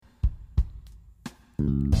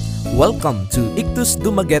Welcome to Ictus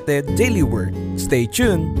Dumaguete Daily Word. Stay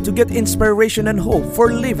tuned to get inspiration and hope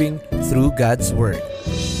for living through God's Word.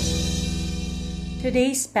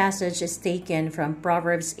 Today's passage is taken from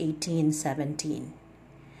Proverbs 18:17.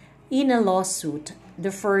 In a lawsuit,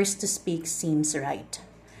 the first to speak seems right,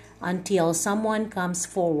 until someone comes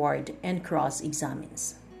forward and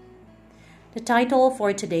cross-examines. The title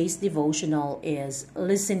for today's devotional is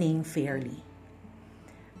Listening Fairly.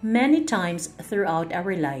 Many times throughout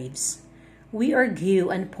our lives, we argue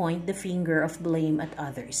and point the finger of blame at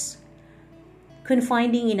others.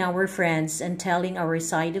 Confiding in our friends and telling our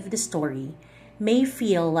side of the story may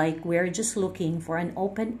feel like we're just looking for an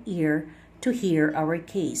open ear to hear our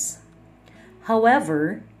case.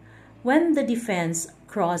 However, when the defense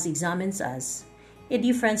cross-examines us, a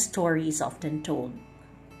different story is often told.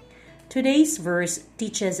 Today's verse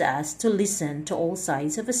teaches us to listen to all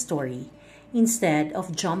sides of a story instead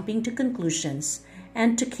of jumping to conclusions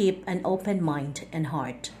and to keep an open mind and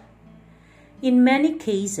heart. In many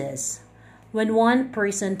cases, when one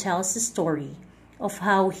person tells the story of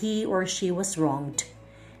how he or she was wronged,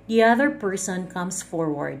 the other person comes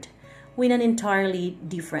forward with an entirely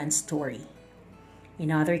different story.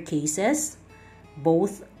 In other cases,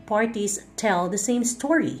 both parties tell the same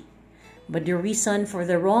story, but the reason for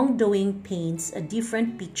the wrongdoing paints a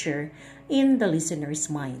different picture in the listener's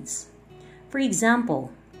minds. For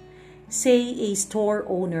example, say a store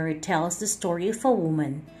owner tells the story of a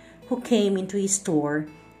woman who came into his store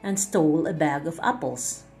and stole a bag of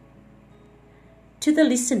apples. To the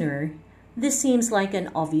listener, this seems like an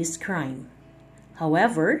obvious crime.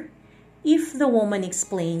 However, if the woman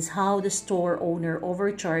explains how the store owner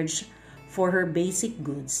overcharged for her basic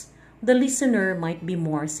goods, the listener might be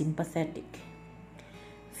more sympathetic.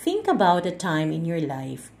 Think about a time in your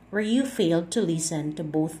life where you failed to listen to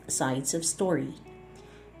both sides of story.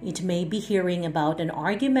 It may be hearing about an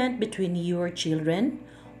argument between your children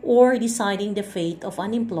or deciding the fate of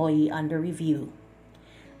an employee under review.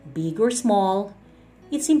 Big or small,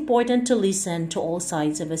 it's important to listen to all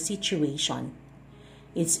sides of a situation.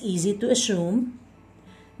 It's easy to assume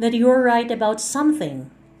that you're right about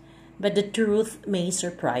something, but the truth may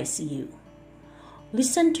surprise you.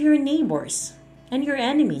 Listen to your neighbors and your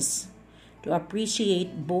enemies to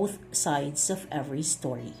appreciate both sides of every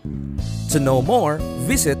story. To know more,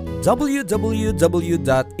 visit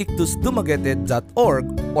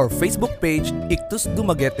www.ictusdumaguete.org or Facebook page Ictus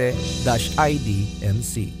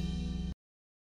Dumaguete-IDMC.